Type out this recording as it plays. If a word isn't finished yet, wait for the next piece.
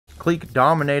Cleek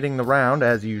dominating the round,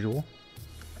 as usual.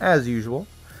 As usual.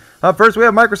 Up first, we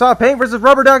have Microsoft Paint versus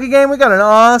Rubber Ducky Gang. We got an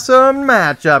awesome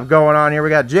matchup going on here. We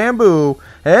got Jambu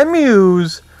and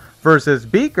Muse versus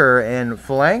Beaker and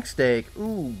Flank Steak.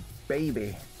 Ooh,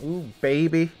 baby. Ooh,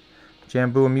 baby.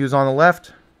 Jambu and Muse on the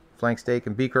left. Flank Steak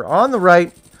and Beaker on the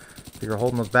right. Beaker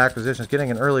holding those back positions,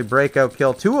 getting an early breakout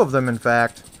kill. 2 of them, in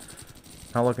fact.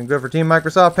 Not looking good for Team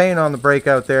Microsoft Paint on the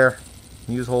breakout there.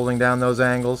 Muse holding down those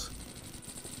angles.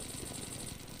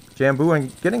 Jambu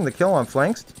and getting the kill on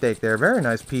Flank Steak there. Very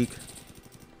nice peek.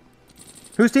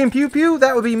 Who's Team Pew Pew?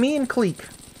 That would be me and Cleek.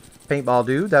 Paintball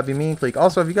dude, that'd be me and Cleek.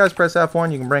 Also, if you guys press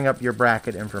F1, you can bring up your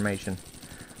bracket information.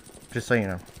 Just so you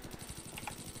know.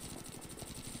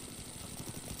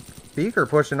 Beaker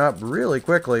pushing up really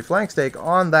quickly. Flank Steak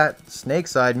on that snake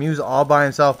side. Muse all by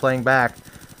himself playing back.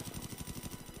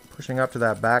 Pushing up to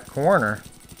that back corner.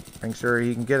 Making sure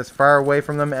he can get as far away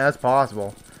from them as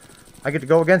possible. I get to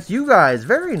go against you guys.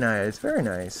 Very nice. Very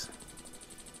nice.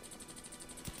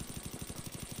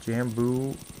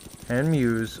 Jambu and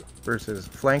Muse versus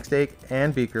Flank Steak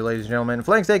and Beaker, ladies and gentlemen.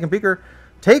 Flank Steak and Beaker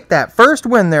take that first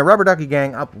win there. Rubber Ducky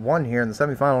Gang up 1 here in the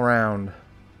semifinal round.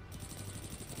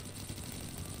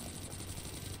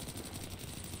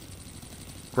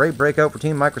 Great breakout for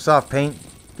Team Microsoft Paint.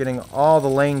 Getting all the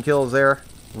lane kills there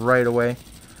right away.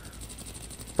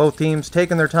 Both teams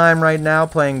taking their time right now,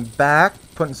 playing back,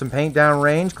 putting some paint down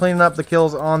range, cleaning up the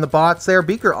kills on the bots there.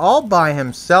 Beaker all by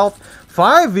himself.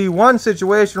 5v1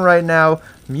 situation right now.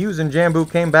 Muse and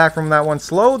Jambu came back from that one,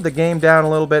 slowed the game down a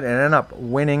little bit, and ended up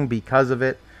winning because of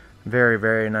it. Very,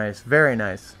 very nice. Very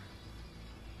nice.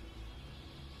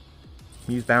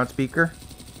 Muse bounce Beaker.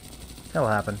 That'll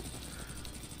happen.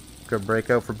 Good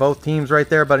breakout for both teams right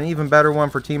there, but an even better one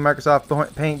for Team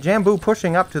Microsoft Paint. Jambu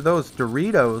pushing up to those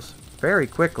Doritos very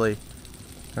quickly.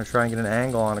 Gonna try and get an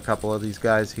angle on a couple of these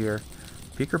guys here.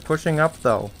 Beaker pushing up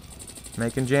though,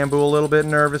 making Jambu a little bit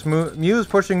nervous. Muse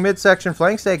pushing midsection.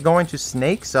 Flank Steak going to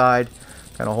snake side.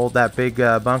 Gonna hold that big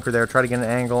bunker there. Try to get an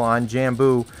angle on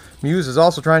Jambu. Muse is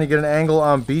also trying to get an angle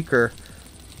on Beaker.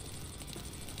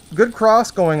 Good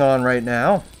cross going on right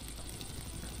now.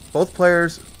 Both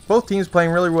teams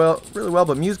playing really well,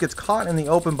 but Muse gets caught in the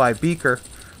open by Beaker,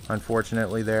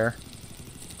 unfortunately there.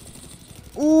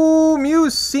 Ooh,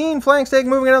 Muse seen Flank Steak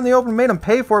moving it out in the open, made him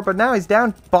pay for it, but now he's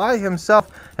down by himself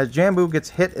as Jambu gets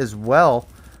hit as well.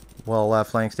 Well,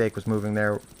 Flank Steak was moving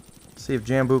there. Let's see if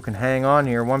Jambu can hang on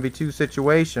here. 1v2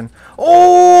 situation.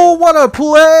 Oh, what a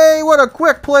play! What a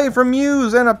quick play from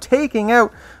Muse. End up taking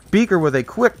out Beaker with a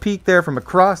quick peek there from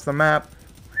across the map.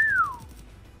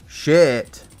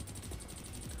 Shit.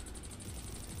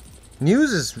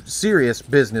 Muse is serious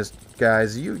business,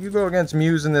 guys. You go against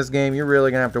Muse in this game, you're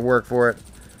really going to have to work for it.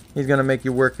 He's going to make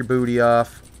you work your booty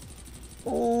off.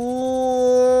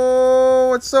 Oh,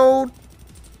 it's so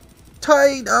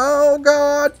tight. Oh,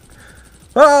 God.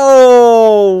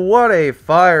 Oh, what a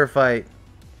firefight.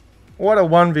 What a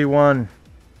 1v1.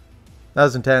 That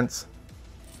was intense.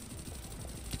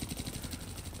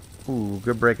 Ooh,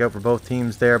 good breakout for both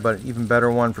teams there, but even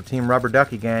better one for Team Rubber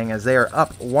Ducky Gang as they are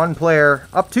up 1 player,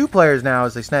 up 2 players now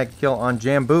as they snag a kill on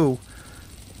Jambu.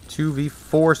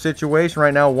 2v4 situation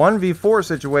right now, 1v4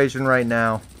 situation right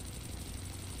now.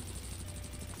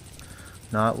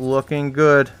 Not looking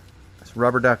good. This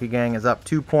Rubber Ducky Gang is up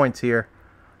 2 points here.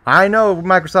 I know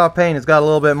Microsoft Paint has got a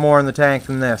little bit more in the tank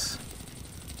than this.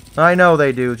 I know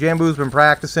they do. Jambu's been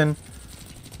practicing.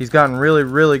 He's gotten really,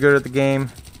 really good at the game.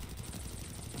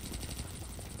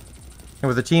 And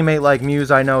with a teammate like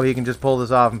Muse, I know he can just pull this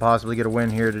off and possibly get a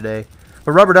win here today.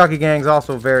 But Rubber Ducky Gang's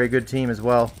also a very good team as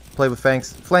well. Played with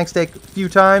Flank Steak a few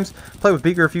times. Played with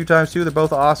Beaker a few times too. They're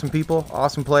both awesome people,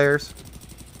 awesome players.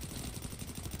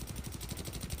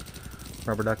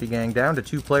 Rubber Ducky Gang down to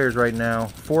 2 players right now.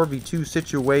 4v2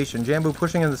 situation. Jambu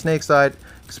pushing in the snake side.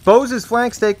 Exposes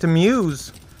Flank Steak to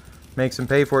Muse. Makes him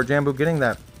pay for it. Jambu getting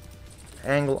that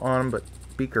angle on him, but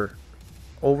Beaker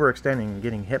overextending and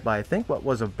getting hit by, I think, what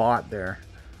was a bot there.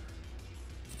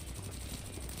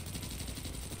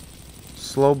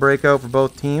 Slow breakout for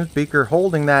both teams. Beaker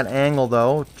holding that angle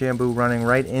though. Jambu running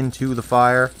right into the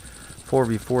fire.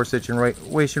 4v4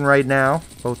 situation right now.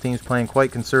 Both teams playing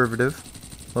quite conservative.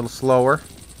 A little slower.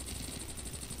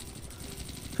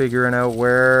 Figuring out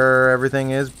where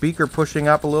everything is. Beaker pushing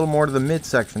up a little more to the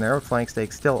midsection there. With Flank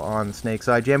Steak still on the snake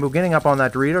side. Jambu getting up on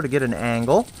that Dorito to get an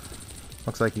angle.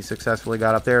 Looks like he successfully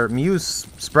got up there. Muse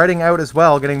spreading out as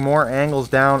well, getting more angles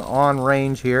down on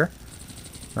range here.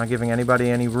 Not giving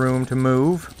anybody any room to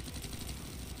move.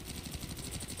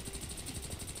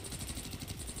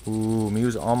 Ooh,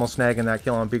 Muse almost snagging that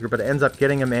kill on Beaker, but it ends up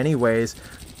getting him anyways.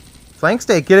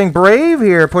 Flanksteak getting brave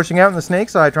here, pushing out in the snake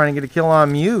side, trying to get a kill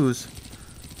on Muse.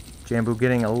 Jambu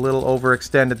getting a little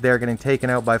overextended there, getting taken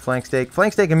out by Flanksteak.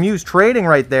 Flanksteak and Muse trading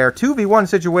right there. 2v1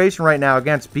 situation right now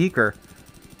against Beaker.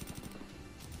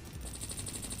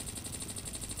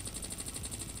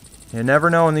 You never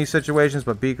know in these situations,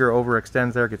 but Beaker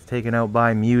overextends there, gets taken out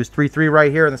by Muse. 3-3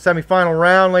 right here in the semifinal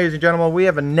round, ladies and gentlemen. We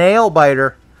have a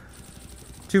nail-biter.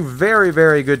 Two very,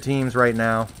 very good teams right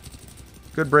now.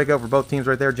 Good breakout for both teams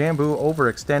right there. Jambu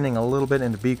overextending a little bit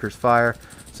into Beaker's fire.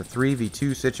 It's a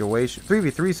 3v2 situation,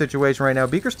 3v3 situation right now.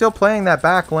 Beaker's still playing that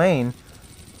back lane.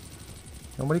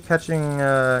 Nobody catching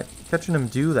him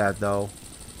do that, though.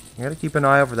 You gotta keep an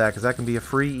eye out for that, because that can be a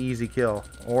free, easy kill.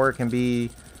 Or it can be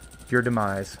your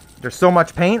demise. There's so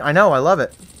much paint. I know. I love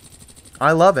it.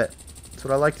 I love it. That's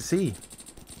what I like to see.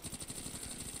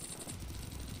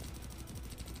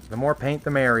 The more paint,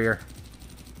 the merrier.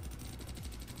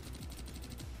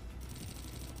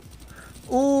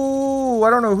 Ooh, I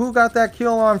don't know who got that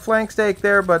kill on Flanksteak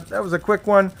there, but that was a quick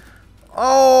one.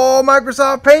 Oh,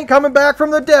 Microsoft Paint coming back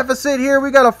from the deficit here.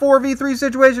 We got a 4v3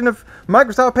 situation. If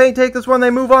Microsoft Paint take this one,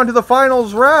 they move on to the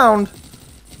finals round.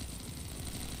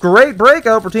 Great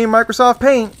breakout for Team Microsoft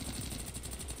Paint.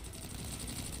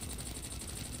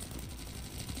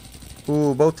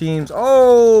 Ooh, both teams.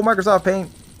 Oh, Microsoft Paint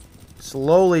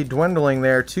slowly dwindling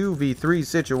there. 2v3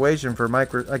 situation for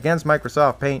against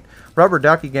Microsoft Paint. Rubber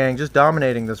Ducky Gang just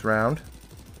dominating this round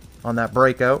on that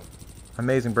breakout.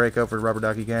 Amazing breakout for Rubber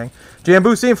Ducky Gang.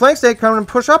 Jambu seeing Flanksteak coming and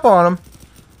push up on him.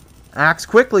 Acts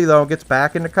quickly, though. Gets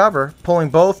back into cover. Pulling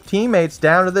both teammates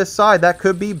down to this side. That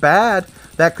could be bad.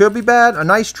 That could be bad. A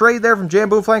nice trade there from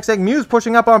Jambu Flanksteak. Muse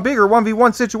pushing up on Beaker.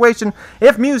 1v1 situation.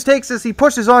 If Muse takes this, he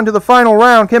pushes on to the final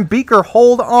round. Can Beaker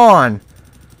hold on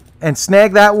and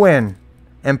snag that win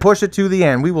and push it to the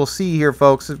end? We will see here,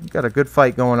 folks. We've got a good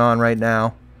fight going on right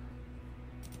now.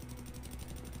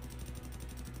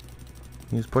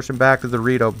 Muse pushing back to the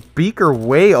Dorito. Beaker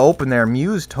way open there.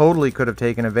 Muse totally could have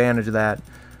taken advantage of that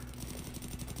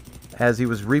as he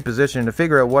was repositioning to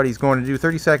figure out what he's going to do.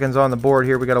 30 seconds on the board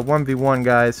here. We got a 1v1,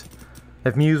 guys.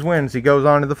 If Muse wins, he goes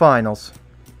on to the finals.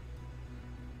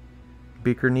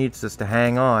 Beaker needs this to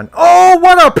hang on. Oh,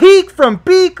 what a peek from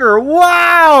Beaker!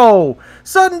 Wow!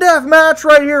 Sudden death match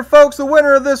right here, folks. The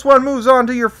winner of this one moves on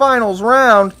to your finals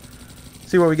round.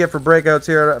 See what we get for breakouts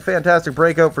here. A fantastic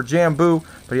breakout for Jambu,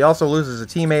 but he also loses a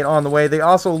teammate on the way. They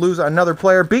also lose another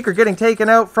player. Beaker getting taken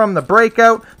out from the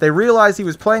breakout. They realize he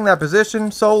was playing that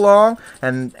position so long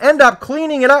and end up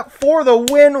cleaning it up for the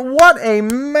win. What a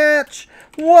match!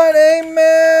 What a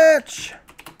match!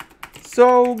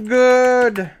 So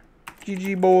good.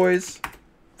 GG, boys.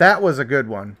 That was a good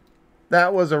one.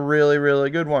 That was a really, really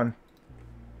good one.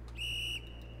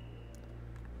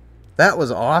 That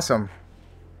was awesome.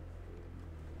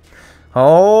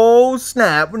 Oh,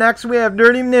 snap. Next we have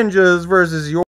Dirty Ninjas versus your